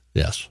comet?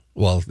 Yes.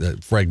 Well,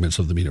 fragments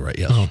of the meteorite,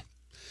 yes. Oh.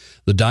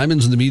 The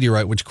diamonds in the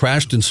meteorite, which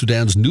crashed in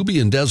Sudan's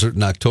Nubian desert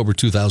in October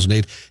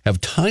 2008,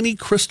 have tiny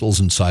crystals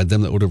inside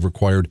them that would have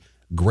required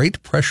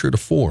great pressure to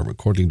form,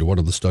 according to one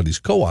of the study's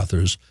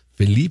co-authors,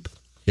 Philippe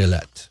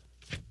Hillet.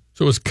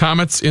 So it was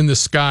comets in the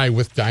sky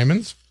with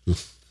diamonds?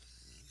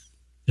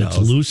 It's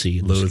Lucy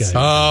in the sky.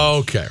 Oh,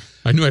 okay.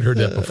 I knew I'd heard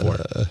that before.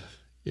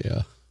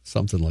 Yeah,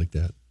 something like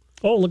that.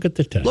 Oh, look at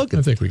the time. I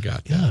think we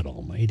got that. God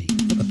almighty.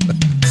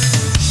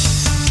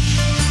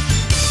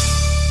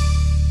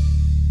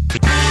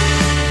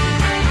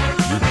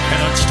 You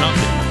cannot stop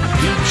it.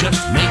 You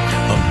just make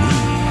a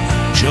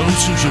move. Joe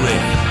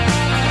Soucheray.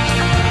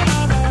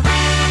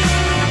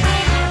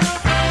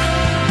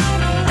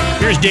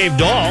 Here's Dave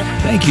Dahl.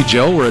 Thank you,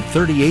 Joe. We're at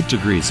 38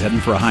 degrees, heading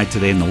for a high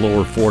today in the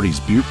lower 40s.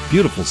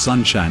 Beautiful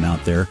sunshine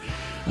out there.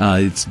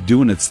 It's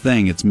doing its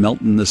thing. It's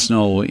melting the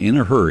snow in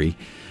a hurry.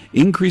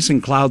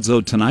 Increasing clouds,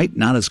 though, tonight.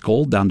 Not as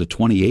cold, down to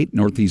 28.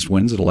 Northeast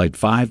winds at a light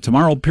 5.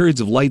 Tomorrow,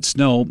 periods of light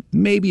snow,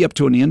 maybe up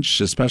to an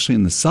inch, especially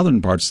in the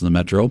southern parts of the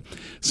metro.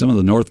 Some of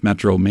the north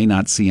metro may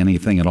not see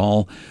anything at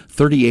all.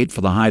 38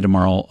 for the high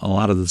tomorrow. A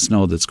lot of the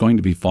snow that's going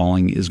to be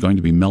falling is going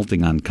to be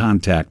melting on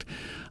contact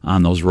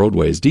on those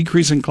roadways.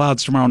 Decreasing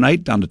clouds tomorrow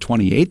night, down to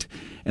 28.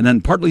 And then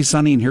partly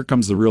sunny, and here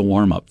comes the real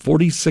warm-up.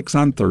 46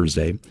 on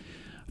Thursday.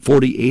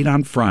 48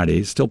 on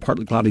Friday. Still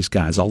partly cloudy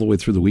skies all the way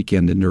through the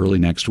weekend into early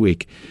next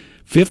week.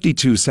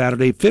 52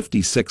 Saturday,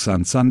 56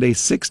 on Sunday,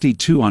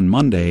 62 on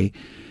Monday.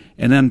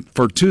 And then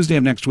for Tuesday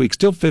of next week,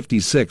 still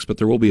 56, but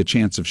there will be a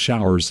chance of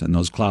showers, and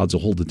those clouds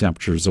will hold the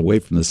temperatures away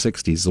from the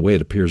 60s the way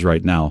it appears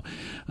right now.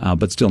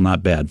 But still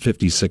not bad.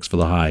 56 for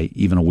the high,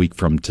 even a week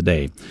from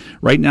today.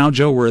 Right now,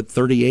 Joe, we're at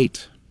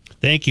 38.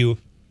 Thank you.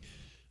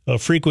 A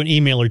frequent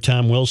emailer,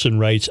 Tom Wilson,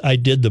 writes, I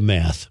did the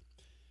math.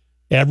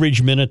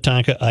 Average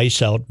Minnetonka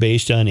ice out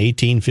based on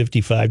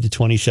 1855 to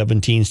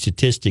 2017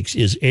 statistics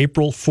is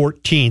April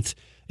 14th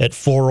at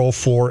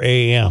 4:04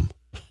 a.m.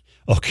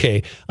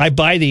 Okay, I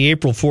buy the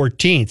April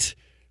 14th.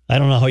 I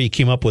don't know how you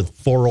came up with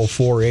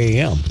 4:04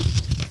 a.m.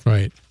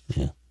 Right.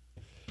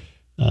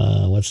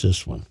 Yeah. What's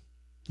this one?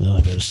 Well,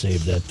 I got to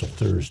save that till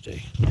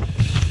Thursday.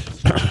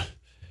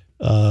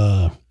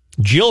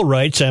 Jill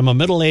writes, I'm a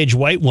middle-aged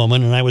white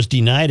woman, and I was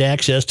denied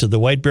access to the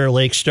White Bear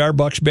Lake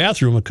Starbucks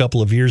bathroom a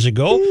couple of years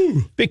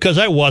ago because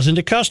I wasn't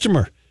a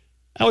customer.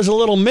 I was a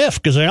little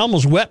miffed because I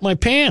almost wet my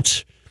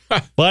pants.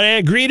 But I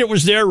agreed it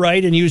was their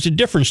right and used a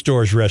different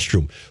store's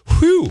restroom.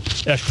 Whew!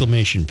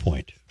 Exclamation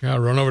point. Yeah,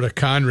 run over to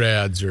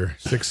Conrad's or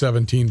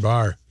 617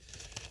 Bar.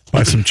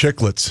 Buy some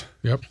chiclets.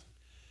 Yep.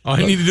 All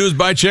I need to do is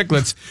buy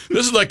chiclets.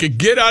 This is like a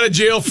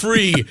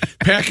get-out-of-jail-free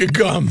pack of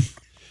gum.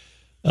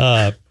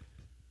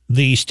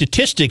 The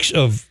statistics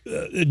of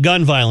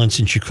gun violence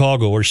in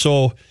Chicago are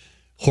so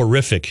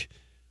horrific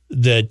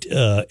that,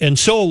 and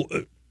so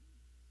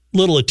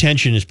little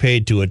attention is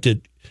paid to it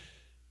that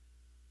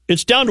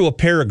it's down to a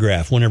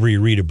paragraph whenever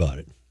you read about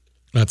it.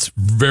 That's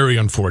very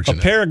unfortunate.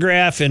 A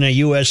paragraph in a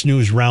U.S.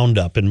 News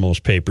roundup in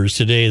most papers.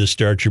 Today, the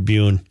Star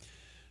Tribune.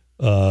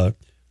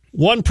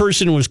 One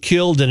person was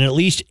killed and at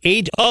least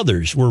 8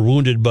 others were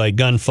wounded by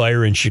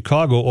gunfire in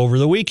Chicago over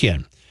the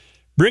weekend,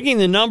 bringing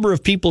the number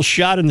of people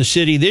shot in the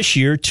city this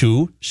year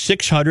to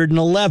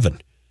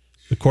 611,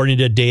 according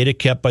to data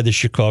kept by the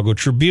Chicago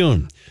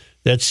Tribune.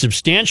 That's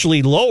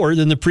substantially lower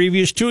than the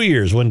previous 2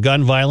 years when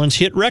gun violence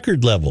hit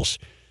record levels.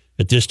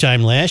 At this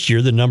time last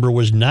year, the number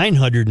was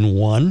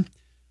 901.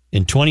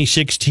 In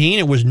 2016,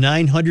 it was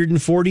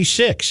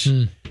 946.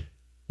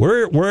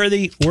 Where are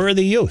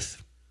the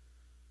youth?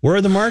 Where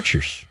are the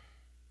marchers?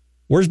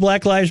 Where's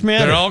Black Lives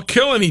Matter? They're all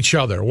killing each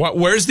other.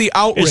 Where's the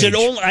outrage? Is it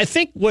only, I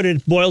think what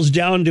it boils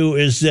down to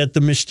is that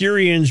the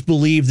Mysterians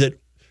believe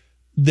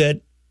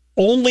that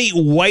only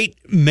white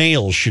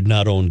males should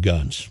not own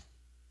guns.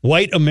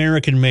 White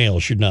American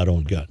males should not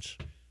own guns.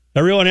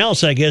 Everyone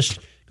else, I guess,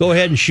 go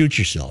ahead and shoot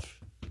yourself.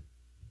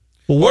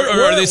 Well,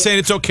 or are they saying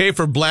it's okay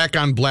for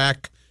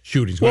black-on-black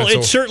shootings? Well,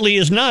 it certainly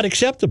is not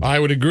acceptable. I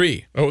would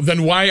agree. Oh,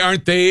 then why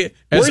aren't they as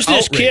Where's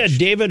this outraged? kid,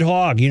 David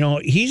Hogg? You know,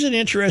 he's an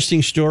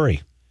interesting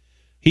story.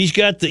 He's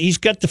got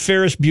the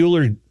Ferris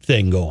Bueller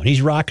thing going.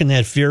 He's rocking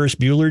that Ferris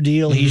Bueller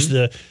deal.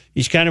 Mm-hmm.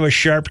 He's kind of a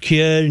sharp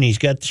kid, and he's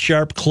got the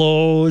sharp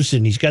clothes,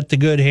 and he's got the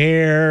good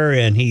hair,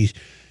 and he's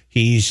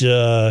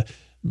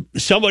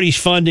somebody's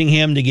funding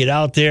him to get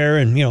out there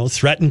and, you know,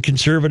 threaten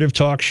conservative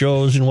talk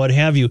shows and what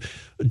have you.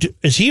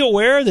 Is he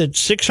aware that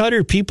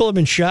 600 people have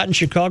been shot in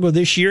Chicago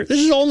this year? This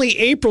is only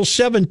April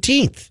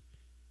 17th.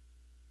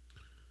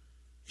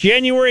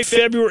 January,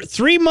 February,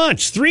 3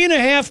 months,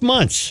 3.5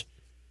 months.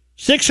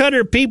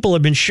 600 people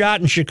have been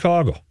shot in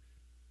Chicago.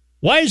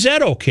 Why is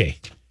that okay?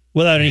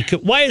 Without any,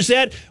 why does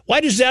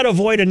that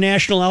avoid a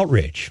national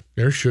outrage?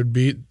 There should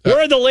be.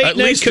 Where are the late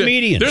night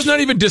comedians? There's not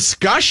even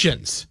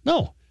discussions.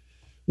 No.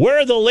 Where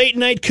are the late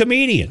night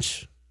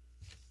comedians?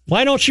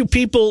 Why don't you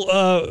people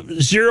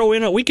zero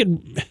in on? We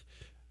could.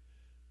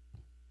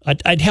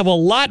 I'd have a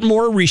lot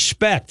more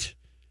respect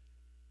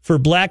for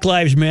Black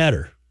Lives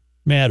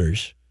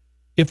Matters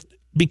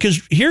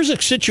because here's a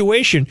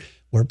situation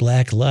where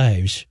Black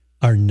lives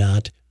are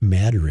not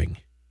mattering.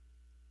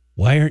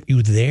 Why aren't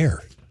you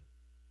there?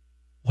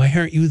 Why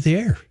aren't you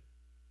there?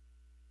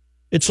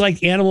 It's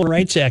like animal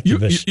rights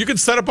activists. You could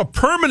set up a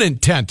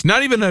permanent tent,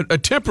 not even a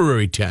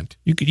temporary tent.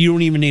 You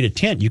don't even need a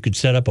tent. You could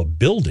set up a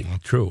building.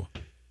 True.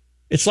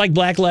 It's like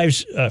Black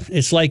Lives.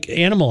 It's like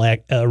animal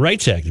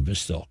rights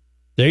activists, though.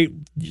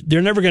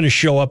 They're never going to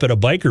show up at a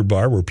biker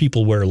bar where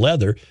people wear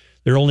leather.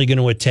 They're only going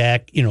to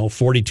attack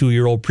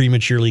 42-year-old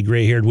prematurely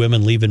gray-haired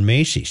women leaving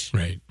Macy's,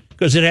 right?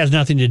 Because it has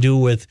nothing to do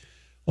with.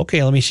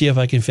 Okay, let me see if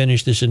I can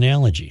finish this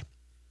analogy.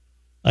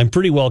 I'm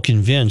pretty well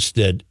convinced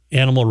that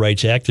animal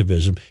rights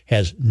activism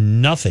has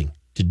nothing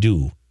to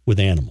do with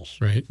animals.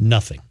 Right.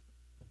 Nothing.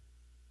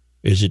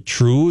 Is it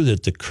true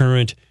that the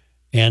current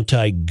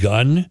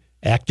anti-gun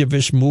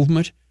activist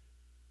movement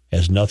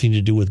has nothing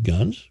to do with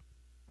guns?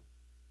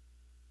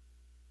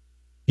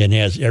 And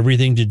has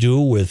everything to do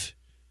with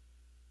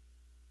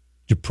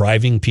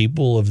depriving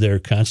people of their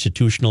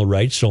constitutional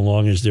rights so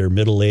long as they're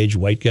middle-aged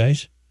white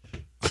guys?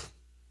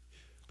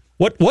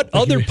 What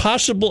other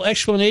possible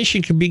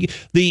explanation can be?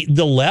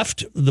 The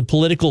left, the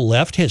political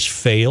left, has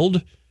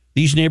failed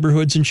these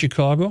neighborhoods in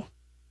Chicago.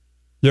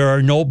 There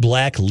are no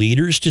black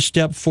leaders to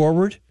step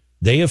forward.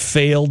 They have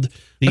failed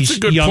these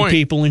young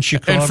people in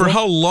Chicago. And for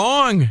how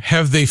long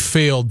have they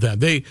failed them?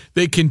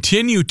 They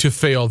continue to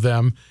fail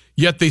them,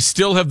 yet they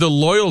still have the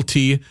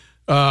loyalty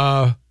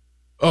of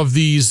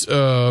these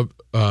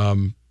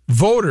voters.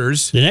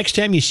 The next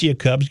time you see a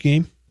Cubs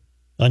game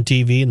on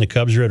TV and the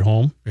Cubs are at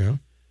home,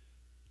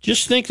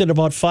 just think that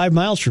about 5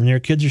 miles from there,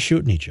 kids are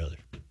shooting each other.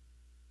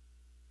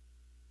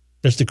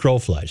 That's the crow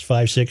flies,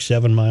 5, 6,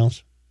 7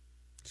 miles.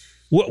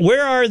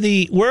 Where are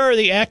the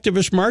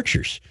activist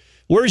marchers?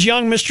 Where's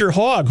young Mr.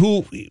 Hogg?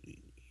 Who,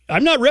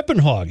 I'm not ripping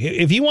Hogg.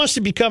 If he wants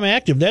to become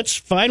active, that's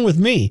fine with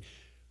me.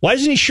 Why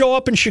doesn't he show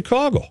up in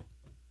Chicago?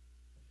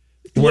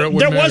 There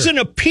wasn't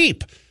a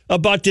peep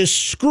about this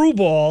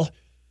screwball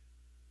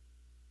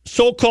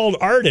so-called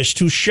artist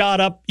who shot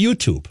up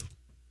YouTube.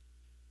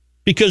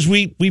 Because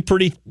we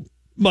pretty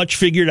much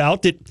figured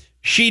out that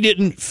she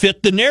didn't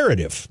fit the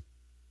narrative.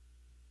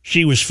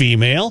 She was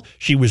female.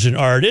 She was an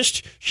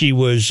artist. She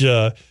was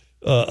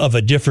of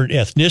a different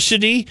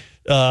ethnicity.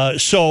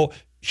 So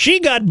she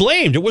got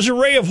blamed. It was a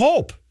ray of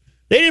hope.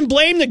 They didn't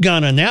blame the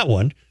gun on that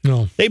one.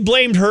 No. They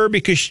blamed her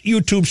because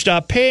YouTube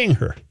stopped paying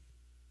her.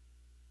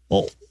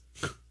 Well,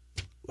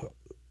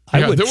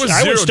 I would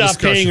stop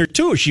paying her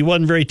too. She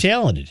wasn't very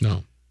talented.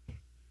 No.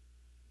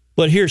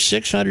 But here's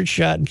 600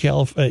 shot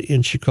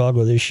in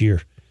Chicago this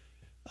year.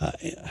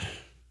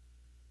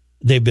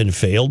 They've been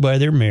failed by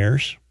their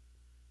mayors.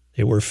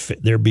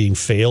 They're being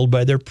failed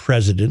by their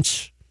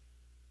presidents.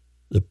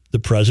 The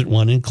present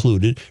one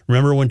included.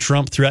 Remember when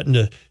Trump threatened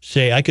to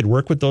say, I could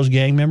work with those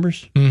gang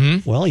members?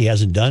 Mm-hmm. Well, he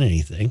hasn't done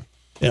anything.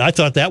 And I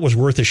thought that was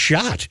worth a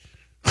shot,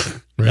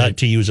 not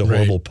to use a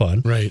horrible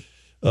pun. Right.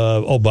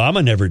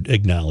 Obama never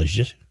acknowledged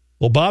it.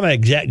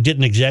 Obama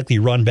didn't exactly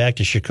run back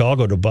to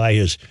Chicago to buy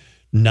his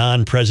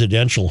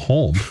non-presidential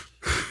home.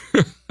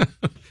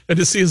 And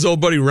to see his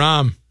old buddy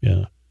Rahm.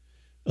 Yeah.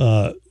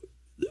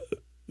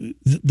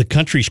 The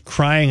country's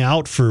crying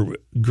out for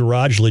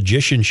garage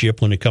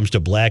logicianship when it comes to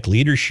black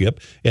leadership,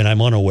 and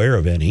I'm unaware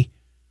of any.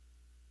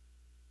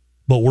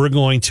 But we're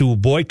going to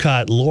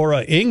boycott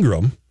Laura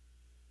Ingraham,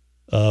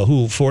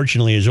 who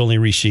fortunately has only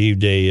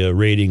received a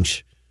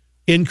ratings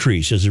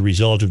increase as a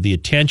result of the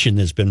attention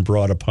that's been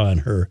brought upon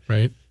her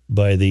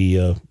by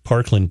the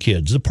Parkland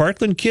kids. The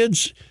Parkland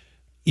kids,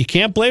 you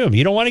can't blame them.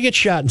 You don't want to get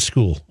shot in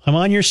school. I'm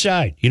on your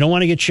side. You don't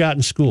want to get shot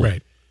in school.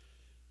 Right.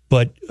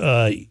 But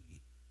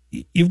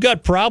you've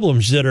got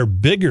problems that are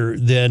bigger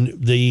than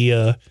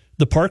the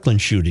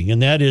Parkland shooting, and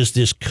that is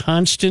this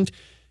constant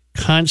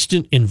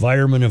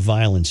environment of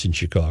violence in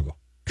Chicago.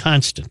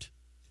 Constant.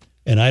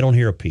 And I don't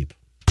hear a peep.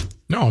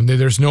 No,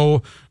 there's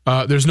no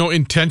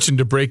intention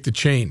to break the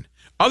chain.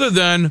 Other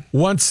than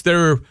once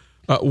they're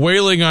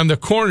wailing on the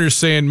corner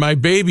saying, my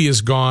baby is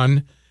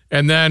gone,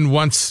 and then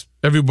once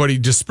everybody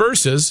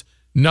disperses,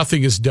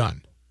 nothing is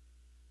done.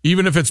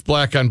 Even if it's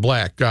black on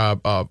black,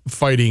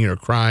 fighting or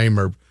crime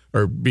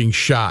or being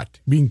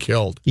shot, being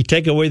killed. You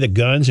take away the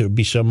guns, it would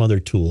be some other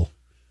tool.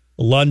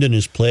 London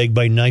is plagued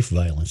by knife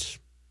violence.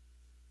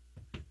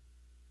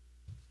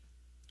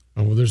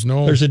 Oh, well,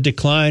 there's a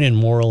decline in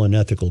moral and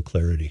ethical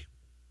clarity.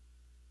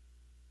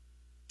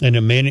 And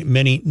in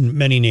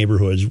many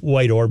neighborhoods,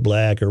 white or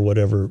black or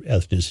whatever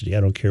ethnicity,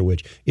 I don't care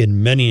which,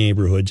 in many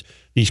neighborhoods,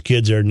 these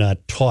kids are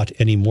not taught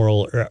any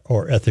moral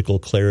or ethical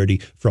clarity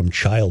from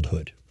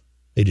childhood.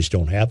 They just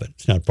don't have it.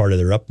 It's not part of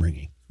their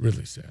upbringing.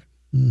 Really sad.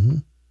 Mm-hmm.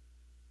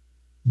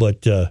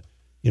 But,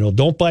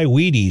 don't buy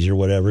Wheaties or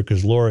whatever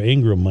because Laura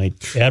Ingraham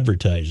might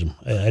advertise them.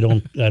 I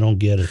don't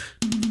get it.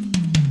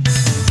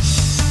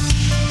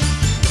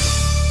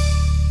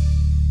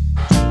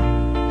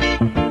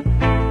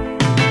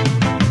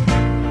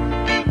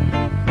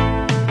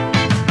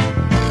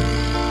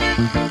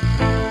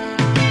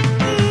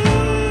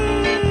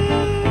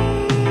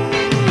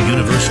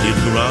 University of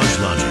Garage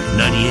Logic,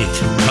 98.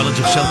 College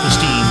of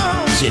Self-Esteem,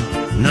 zip,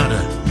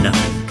 nada,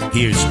 nothing.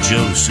 Here's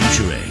Joe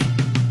Souchere.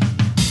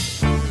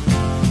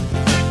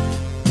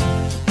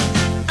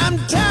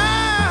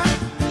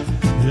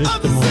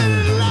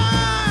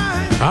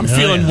 I'm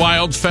feeling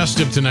wild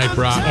festive tonight,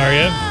 Brock. Are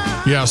you?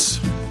 Yes.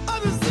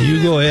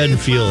 You go ahead and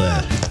feel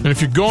that. And if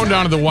you're going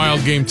down to the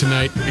Wild game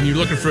tonight and you're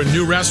looking for a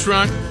new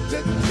restaurant,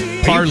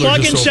 Parlor. Are you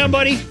plugging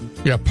somebody?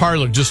 Yeah,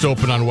 Parlor just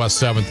opened on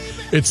West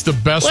 7th. It's the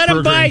best burger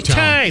in town. Let them buy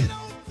time.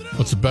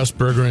 What's the best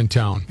burger in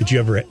town? Did you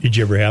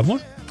ever have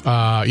one?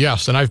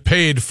 Yes, and I've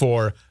paid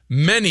for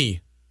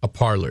many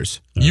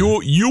Parlors.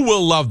 You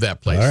will love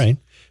that place. All right.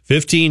 I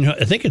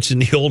think it's in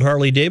the old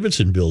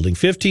Harley-Davidson building.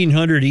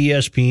 1500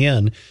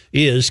 ESPN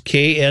is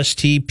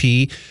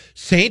KSTP,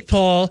 St.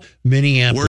 Paul, Minneapolis.